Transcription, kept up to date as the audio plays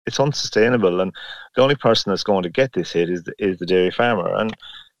it's unsustainable, and the only person that's going to get this hit is the dairy farmer. And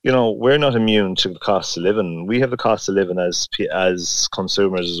we're not immune to the cost of living. We have the cost of living as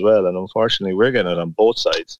consumers as well, and unfortunately, we're getting it on both sides.